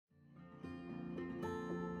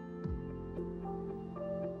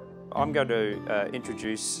I'm going to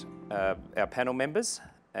introduce our panel members,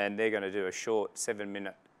 and they're going to do a short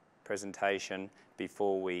 7-minute presentation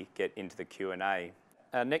before we get into the Q&A.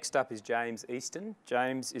 Next up is James Easton.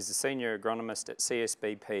 James is the Senior Agronomist at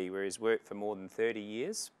CSBP, where he's worked for more than 30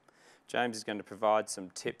 years. James is going to provide some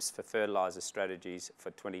tips for fertiliser strategies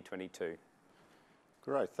for 2022.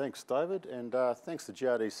 Great, thanks David, and thanks to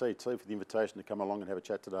GRDC too for the invitation to come along and have a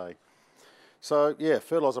chat today. So yeah,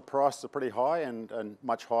 fertiliser prices are pretty high and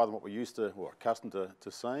much higher than what we're used to or accustomed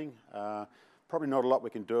to seeing. Probably not a lot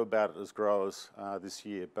we can do about it as growers this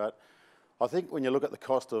year, but I think when you look at the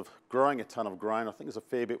cost of growing a tonne of grain, I think there's a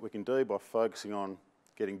fair bit we can do by focusing on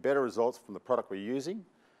getting better results from the product we're using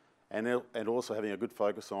and also having a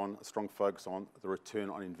strong focus on the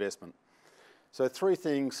return on investment. So 3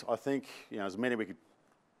 things I think, there's many we could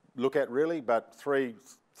look at really, but three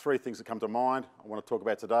things that come to mind I want to talk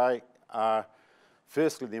about today are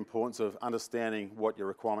firstly the importance of understanding what your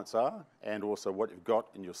requirements are and also what you've got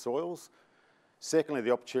in your soils. Secondly,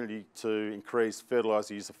 the opportunity to increase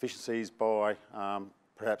fertiliser use efficiencies by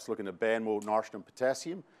perhaps looking to ban more nitrogen and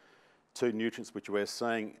potassium, 2 nutrients which we're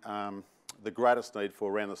seeing the greatest need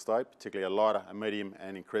for around the state, particularly a lighter, a medium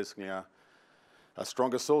and increasingly a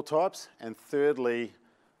stronger soil types. And thirdly,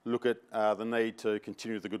 look at the need to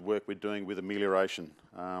continue the good work we're doing with amelioration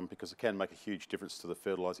because it can make a huge difference to the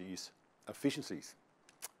fertiliser use efficiencies.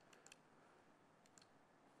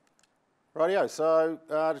 Rightio, so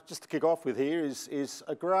just to kick off with here is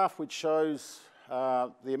a graph which shows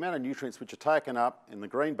the amount of nutrients which are taken up in the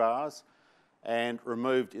green bars and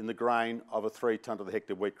removed in the grain of a 3 tonne to the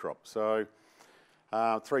hectare wheat crop. So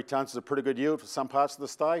 3 tonnes is a pretty good yield for some parts of the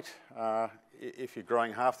state. If you're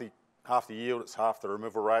growing half the yield, it's half the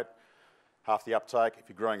removal rate, half the uptake. If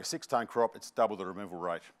you're growing a 6-tonne crop, it's double the removal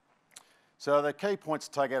rate. So the key points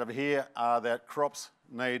to take out of here are that crops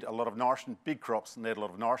need a lot of nitrogen, big crops need a lot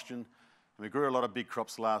of nitrogen, and we grew a lot of big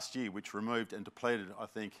crops last year which removed and depleted, I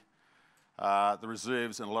think, the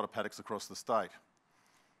reserves in a lot of paddocks across the state.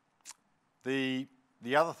 The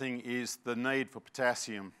other thing is the need for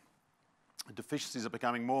potassium. Deficiencies are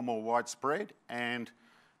becoming more and more widespread, and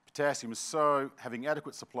potassium having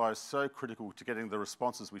adequate supply is so critical to getting the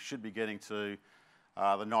responses we should be getting to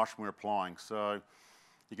the nitrogen we're applying. So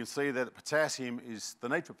you can see that the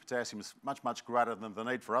need for potassium is much, much greater than the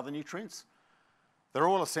need for other nutrients. They're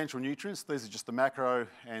all essential nutrients. These are just the macro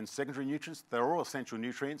and secondary nutrients. They're all essential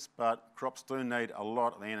nutrients, but crops do need a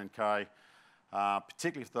lot of N and K,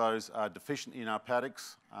 particularly if those are deficient in our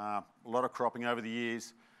paddocks. A lot of cropping over the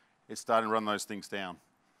years, it's starting to run those things down.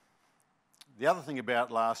 The other thing about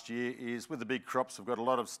last year is with the big crops, we've got a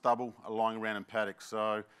lot of stubble lying around in paddocks.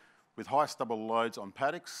 So with high stubble loads on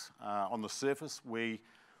paddocks on the surface, we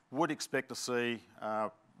would expect to see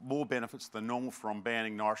more benefits than normal from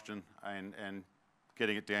banning nitrogen and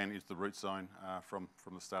getting it down into the root zone from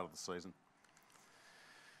the start of the season.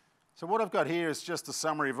 So what I've got here is just a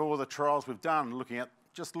summary of all the trials we've done, looking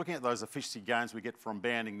at those efficiency gains we get from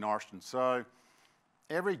banning nitrogen. So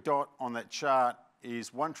every dot on that chart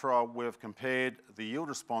is one trial where we've compared the yield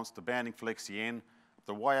response to banning Flexi-N,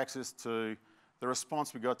 the y-axis to the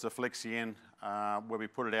response we got to Flexi-N where we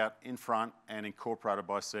put it out in front and incorporated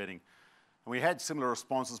by seeding. And we had similar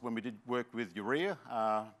responses when we did work with urea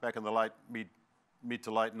back in the mid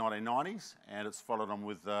to late 1990s, and it's followed on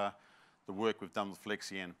with the work we've done with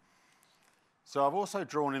Flexi-N. So I've also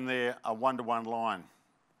drawn in there a 1-to-1 line.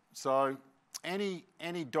 So any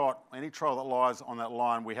dot, any trial that lies on that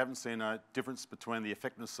line, we haven't seen a difference between the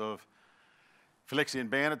effectiveness of Flexi-N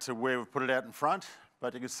banded to where we've put it out in front,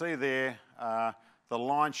 but you can see there the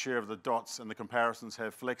line share of the dots and the comparisons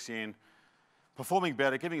have Flexi-N performing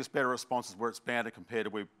better, giving us better responses where it's banded compared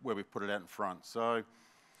to where we put it out in front. So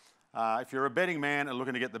if you're a betting man and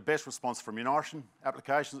looking to get the best response from your nitrogen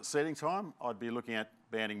applications at seeding time, I'd be looking at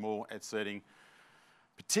banding more at seeding,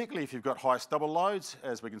 particularly if you've got high stubble loads,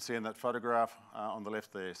 as we can see in that photograph on the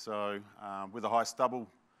left there. So with the high stubble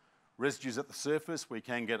residues at the surface, we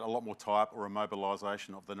can get a lot more type or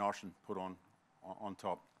immobilisation of the nitrogen put on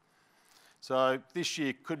top. So this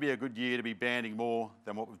year could be a good year to be banding more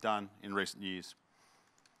than what we've done in recent years.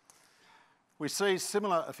 We see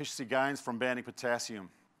similar efficiency gains from banding potassium.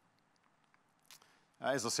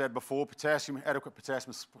 As I said before, adequate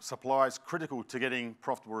potassium supply is critical to getting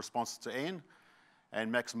profitable responses to N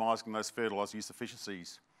and maximising those fertiliser use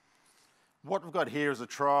efficiencies. What we've got here is a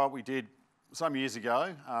trial we did some years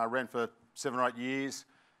ago, ran for 7 or 8 years,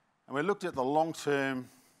 and we looked at the long-term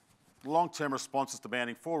responses to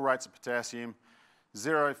banding 4 rates of potassium,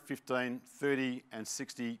 0, 15, 30 and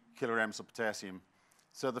 60 kilograms of potassium.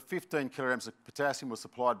 So the 15 kilograms of potassium was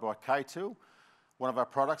supplied by K-Till, one of our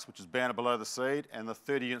products, which is bounded below the seed, and the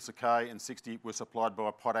 30 units of K and 60 were supplied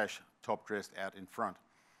by potash top dressed out in front.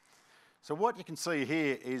 So what you can see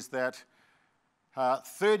here is that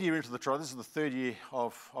third year into the trial, this is the third year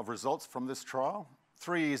of results from this trial.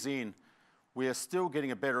 3 years in, we are still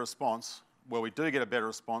getting a better response. Well, we do get a better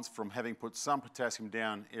response from having put some potassium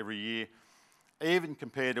down every year, even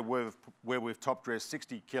compared to where we've top dressed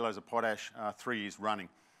 60 kilos of potash 3 years running.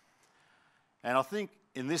 And I think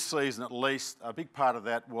in this season at least, a big part of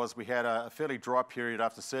that was we had a fairly dry period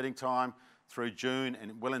after seeding time through June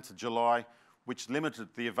and well into July, which limited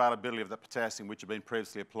the availability of that potassium which had been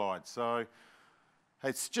previously applied. So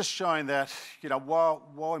it's just showing that, you know, while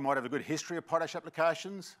we might have a good history of potash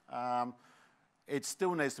applications, it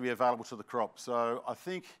still needs to be available to the crop. So I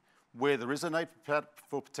think where there is a need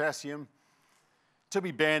for potassium, to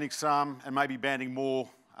be banding some and maybe banding more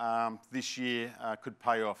this year could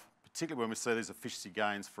pay off, particularly when we see these efficiency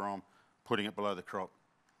gains from putting it below the crop.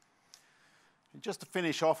 And just to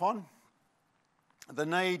finish off on, the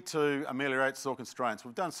need to ameliorate soil constraints.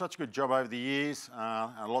 We've done such a good job over the years,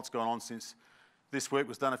 and a lot's gone on since this work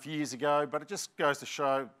was done a few years ago, but it just goes to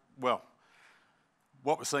show, well,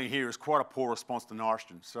 what we're seeing here is quite a poor response to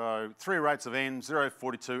nitrogen. So 3 rates of N, 0,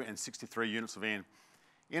 42 and 63 units of N.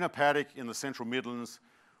 In a paddock in the Central Midlands,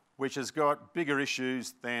 which has got bigger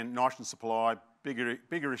issues than nitrogen supply,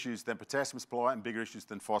 bigger issues than potassium supply and bigger issues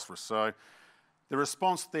than phosphorus. So the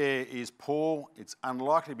response there is poor. It's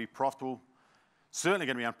unlikely to be profitable. Certainly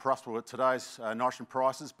going to be unprofitable at today's nitrogen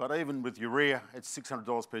prices, but even with urea at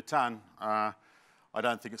 $600 per tonne, I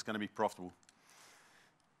don't think it's going to be profitable.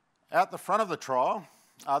 Out the front of the trial,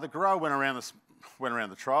 the grower went around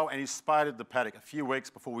the trial and he spaded the paddock a few weeks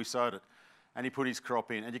before we sowed it, and he put his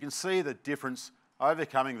crop in. And you can see the difference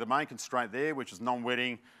overcoming the main constraint there, which is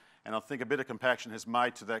non-wetting, and I think a bit of compaction has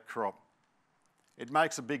made to that crop. It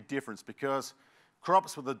makes a big difference because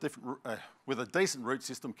crops with a decent root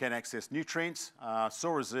system can access nutrients,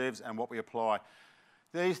 soil reserves and what we apply.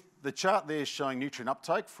 The chart there is showing nutrient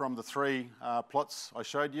uptake from the 3 plots I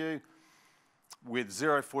showed you with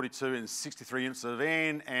 0, 42 and 63 units of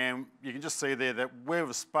N, and you can just see there that where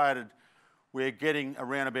we've spaded, we're getting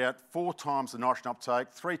around about 4 times the nitrogen uptake,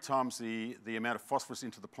 3 times the amount of phosphorus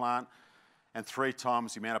into the plant, and 3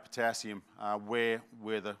 times the amount of potassium where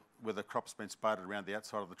the crop's been spaded around the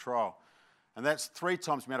outside of the trial. And that's 3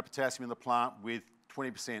 times the amount of potassium in the plant with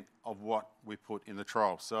 20% of what we put in the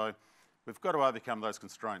trial. So we've got to overcome those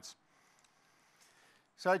constraints.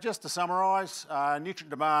 So just to summarise, nutrient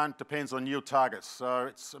demand depends on yield targets. So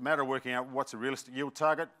it's a matter of working out what's a realistic yield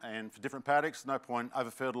target, and for different paddocks, no point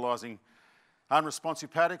over-fertilising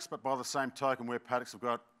unresponsive paddocks, but by the same token, where paddocks have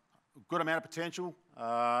got a good amount of potential,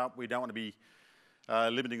 we don't want to be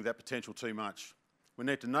limiting that potential too much. We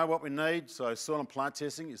need to know what we need, so soil and plant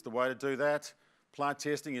testing is the way to do that. Plant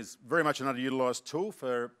testing is very much an underutilised tool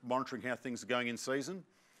for monitoring how things are going in season.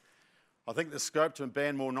 I think there's scope to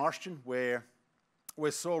ban more nitrogen where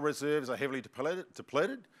soil reserves are heavily depleted,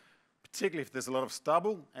 particularly if there's a lot of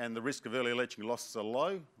stubble and the risk of early leaching losses are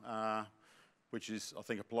low, which is, I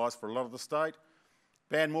think, applies for a lot of the state.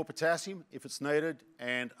 Ban more potassium if it's needed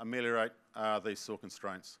and ameliorate these soil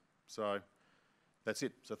constraints. So that's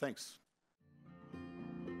it. So thanks.